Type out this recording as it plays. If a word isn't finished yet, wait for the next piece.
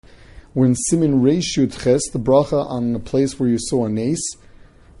We're in Siman Reishut Ches, the bracha on the place where you saw a nace,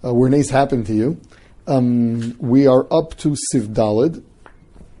 where a nace happened to you. We are up to Siv Daled.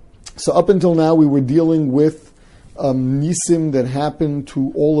 So up until now we were dealing with nisim that happened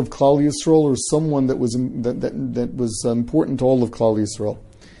to all of Klal Yisrael, or someone that was important to all of Klal Yisrael.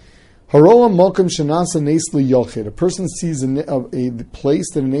 Haroa Malkam Shanasa Nes Yochid. A person sees a place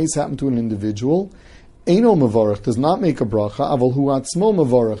that a nace happened to an individual. Eino Mavarach does not make a bracha, Aval Hu Atzmo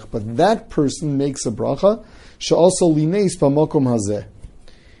Mavarach, but that person makes a bracha. She'also lineis b'makom hazeh.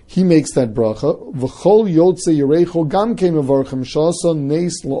 He makes that bracha. V'chol yotze yirecho gam kein mavarchim she'asa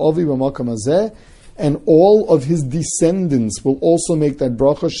neis lo'avi b'makom hazeh. And all of his descendants will also make that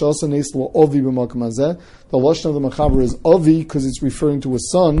bracha. She'asa neis lo'avi b'makom hazeh. The lashon of the Mechaber is avi because it's referring to a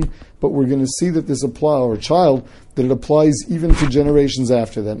son, but we're going to see that this applies, or a child, that it applies even to generations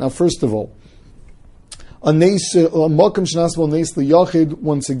after that. Now, first of all, a makam shenasbal neis liyachid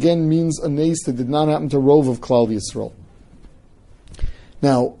once again means a nace that did not happen to Rov of Klal Yisrael.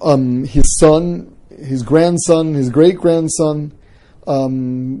 Now, his son, his grandson, his great grandson,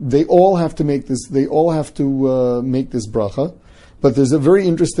 they all have to make this. They all have to make this bracha. But there's a very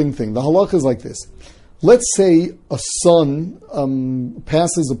interesting thing. The halach is like this. Let's say a son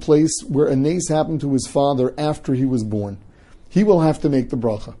passes a place where a nace happened to his father after he was born. He will have to make the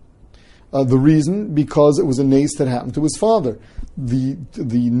bracha. The reason, because it was a nace that happened to his father. The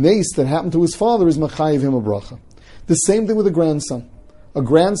nace that happened to his father is machayiv him a bracha. The same thing with a grandson. A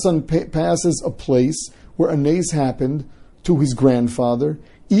grandson passes a place where a nace happened to his grandfather,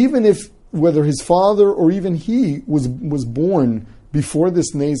 even if whether his father or even he was born before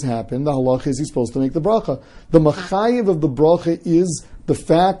this nace happened, the halach is he's supposed to make the bracha. The machayiv of the bracha is the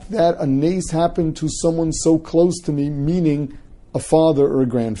fact that a nace happened to someone so close to me, meaning a father or a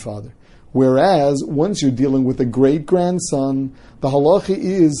grandfather. Whereas, once you're dealing with a great-grandson, the halacha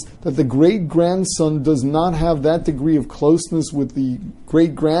is that the great-grandson does not have that degree of closeness with the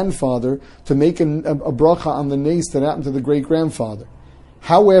great-grandfather to make a bracha on the nace that happened to the great-grandfather.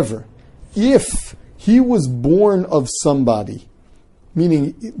 However, if he was born of somebody,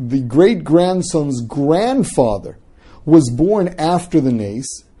 meaning the great-grandson's grandfather was born after the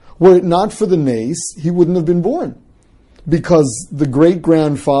nace, were it not for the nace, he wouldn't have been born. Because the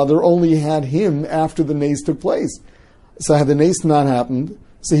great-grandfather only had him after the nace took place. So had the nace not happened,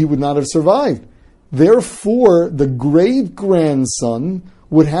 so he would not have survived. Therefore, the great-grandson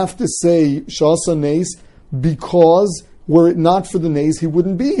would have to say Shasa nace, because were it not for the nace, he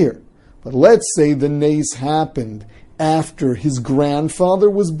wouldn't be here. But let's say the nace happened after his grandfather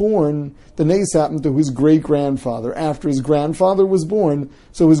was born. The nace happened to his great-grandfather after his grandfather was born,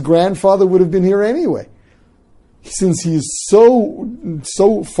 so his grandfather would have been here anyway. Since he is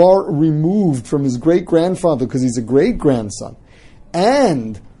so far removed from his great-grandfather, because he's a great-grandson,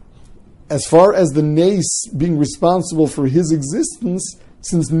 and as far as the nace being responsible for his existence,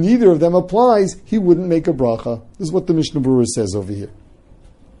 since neither of them applies, he wouldn't make a bracha. This is what the Mishnah Berurah says over here.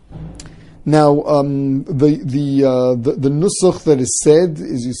 Now, the nusach that is said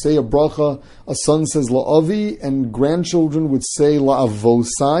is you say a bracha, a son says la'avi, and grandchildren would say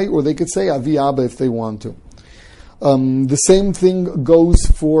la'avosai, or they could say avi abba if they want to. The same thing goes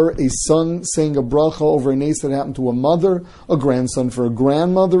for a son saying a bracha over a nace that happened to a mother, a grandson for a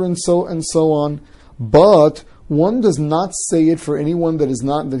grandmother, and so on. But one does not say it for anyone that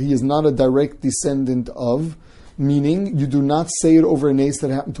he is not a direct descendant of. Meaning, you do not say it over a nace that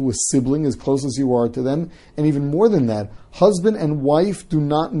happened to a sibling, as close as you are to them. And even more than that, husband and wife do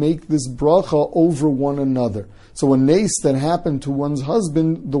not make this bracha over one another. So a nace that happened to one's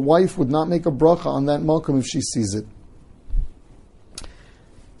husband, the wife would not make a bracha on that malkum if she sees it.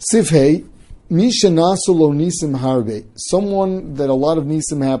 Sifhei, Misha nasu lo nisim harbe, someone that a lot of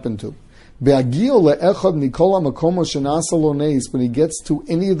nisim happened to. Be'agio le'echad mikola makomo shenasa lo neis, when he gets to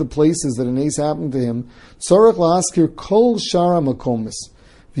any of the places that a nace happened to him, tzarech la'askir kol shara makomis.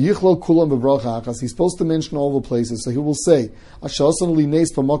 V'yichlo kulam bebracha achas. He's supposed to mention all the places, so he will say, Ashasan li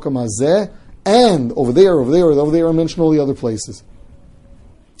neis b'makom hazeh, and over there, and mention all the other places.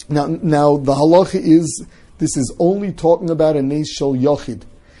 Now the halacha is, this is only talking about a neis shel yochid.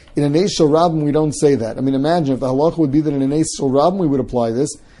 In a neis shel rabim, we don't say that. I mean, imagine if the halacha would be that in a neis shel rabim we would apply this,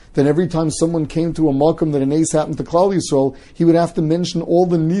 then every time someone came to a makom that a nace happened to Klal Yisrael, he would have to mention all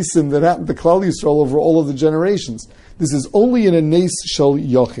the nisim that happened to Klal Yisrael over all of the generations. This is only in a nace shel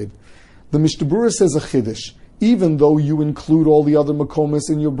yochid. The Mishnah Berurah says a chiddush. Even though you include all the other makomis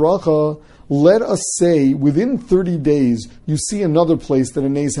in your bracha, let us say within 30 days you see another place that a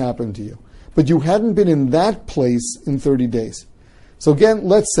nace happened to you, but you hadn't been in that place in 30 days. So again,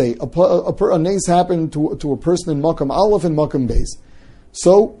 let's say a nace happened to a person in makam aleph and makam beis.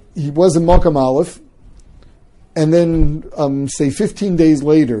 So he was in Makam Aleph, and then, say 15 days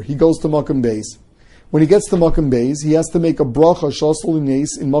later, he goes to Makam Beis. When he gets to Makam Beis, he has to make a bracha shasol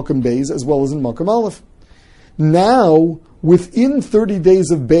nes in Makam Beis as well as in Makam Aleph. Now, within 30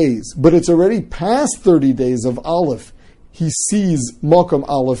 days of Beis, but it's already past 30 days of Aleph, he sees Makam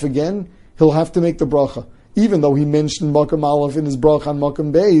Aleph again, he'll have to make the bracha. Even though he mentioned Makam Aleph in his bracha on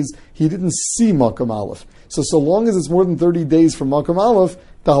Makam Beis, he didn't see Makam Aleph. So long as it's more than 30 days from Makam Aleph,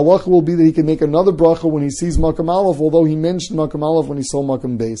 the halacha will be that he can make another bracha when he sees Makam Aleph, although he mentioned Makam Aleph when he saw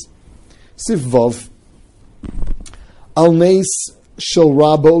Makam Beis. Sif Vav. Al Neis Shel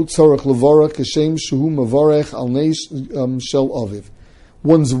Rabo Tzarech Levarach Kashem Shehu Mavarech Al Neis Shel Aviv.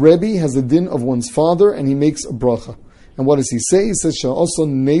 One's Rebbe has a din of one's father, and he makes a bracha. And what does he say? He says, "Sha'asa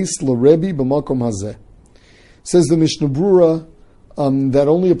Neis LeRebbe B'Makom Hazeh." Says the Mishnah Brura, that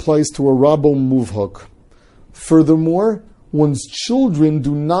only applies to a Rabo Muvhak. Furthermore, one's children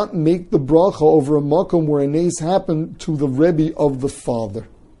do not make the bracha over a makom where a nes happened to the Rebbe of the father.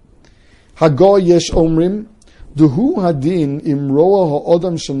 Haga yesh omrim, duhu hadin im roa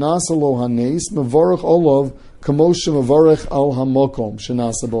ha'odam shenasa lo hanes, mevarach olav kamoshe mevarach al hamakom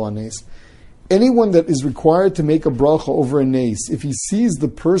shenasa bo hanes. Anyone that is required to make a bracha over a nes, if he sees the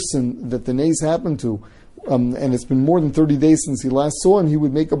person that the nes happened to, and it's been more than 30 days since he last saw him, he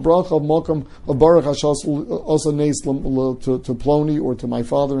would make a bracha of makam of baruch hashas also nes to Ploni or to my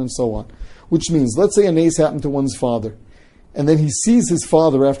father and so on. Which means, let's say a nes happened to one's father, and then he sees his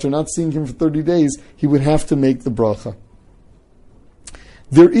father after not seeing him for 30 days, he would have to make the bracha.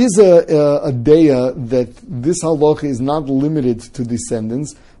 There is a daya that this halacha is not limited to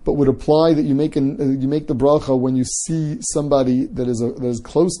descendants, but would apply that you make the bracha when you see somebody that is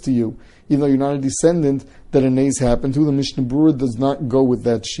close to you, even though you're not a descendant, that a nes happened to. The Mishnah Brura does not go with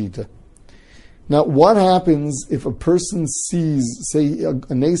that shita. Now, what happens if a person sees, say,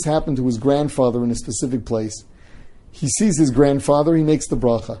 a nes happened to his grandfather in a specific place? He sees his grandfather, he makes the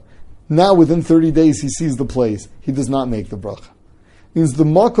bracha. Now, within 30 days, he sees the place. He does not make the bracha. Means the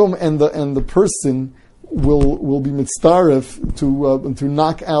makom and the person will be mitzaref to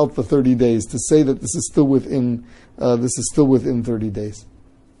knock out the 30 days, to say that this is still within 30 days.